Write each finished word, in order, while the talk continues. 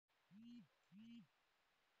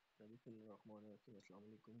Assalamu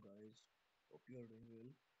alaikum guys. Hope you are doing well.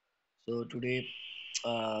 So today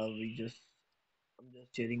we just I'm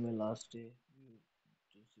just sharing my last day. You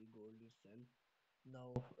to see gold is sell.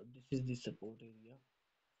 Now this is the support area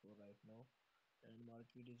for right now, and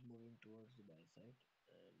market is moving towards the buy side,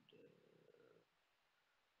 and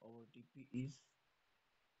our TP is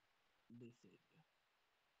this area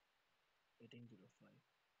 1805.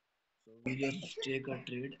 So we just take a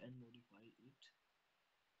trade and modify it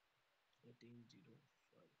 1805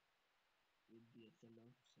 with the SL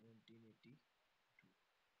of 1780.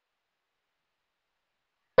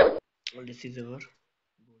 Well, this is our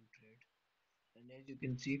gold trade, and as you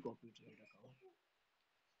can see, copy trade account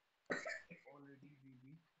already we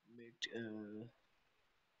made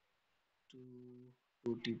two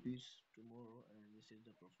two TPs tomorrow, and this is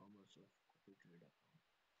the performance of copy trade account.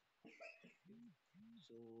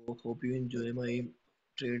 So hope you enjoy my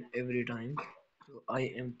trade every time. So I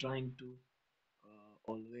am trying to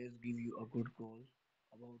always give you a good call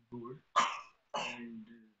about gold, and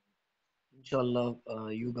inshallah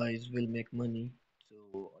you guys will make money.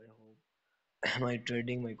 So I hope my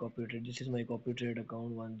trading, my copy trade. This is my copy trade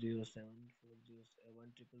account 1074071004007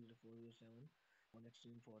 on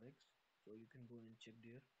Extreme Forex. So you can go and check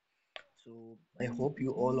there. So I hope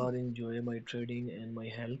you all are enjoy my trading and my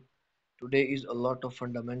help. Today is a lot of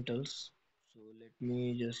fundamentals. So let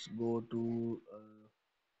me just go to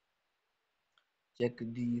check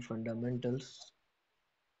the fundamentals.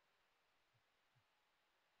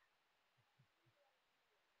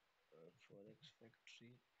 Forex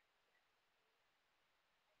Factory.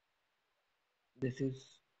 This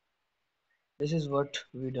is this is what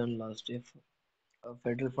we done last day. A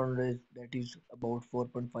federal fund raise that is about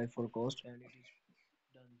 4.5 for cost, and it is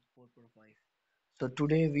done 4.5. So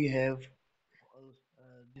today we have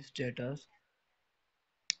this data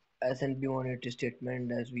S&P 180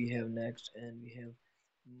 statement as we have next, and we have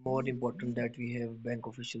more important that we have bank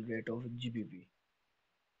official rate of GBP.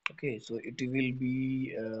 Okay, so it will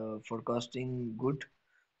be forecasting good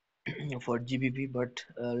for GBP, but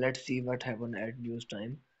let's see what happen at news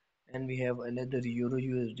time. And we have another Euro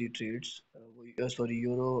USD trades. Sorry,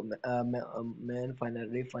 Euro man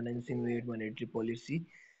refinancing rate monetary policy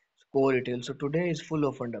core retail. So today is full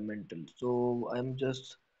of fundamentals. So I'm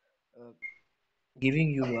just uh,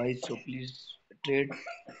 giving you guys. So please trade.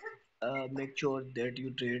 Make sure that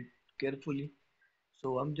you trade carefully.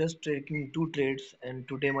 So I'm just taking two trades, and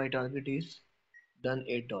today my target is done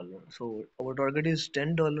 $8. So our target is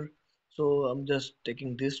 $10. So I'm just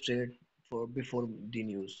taking this trade for before the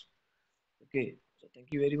news. Okay. So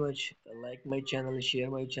thank you very much. Like my channel, share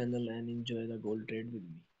my channel, and enjoy the gold trade with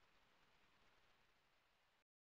me.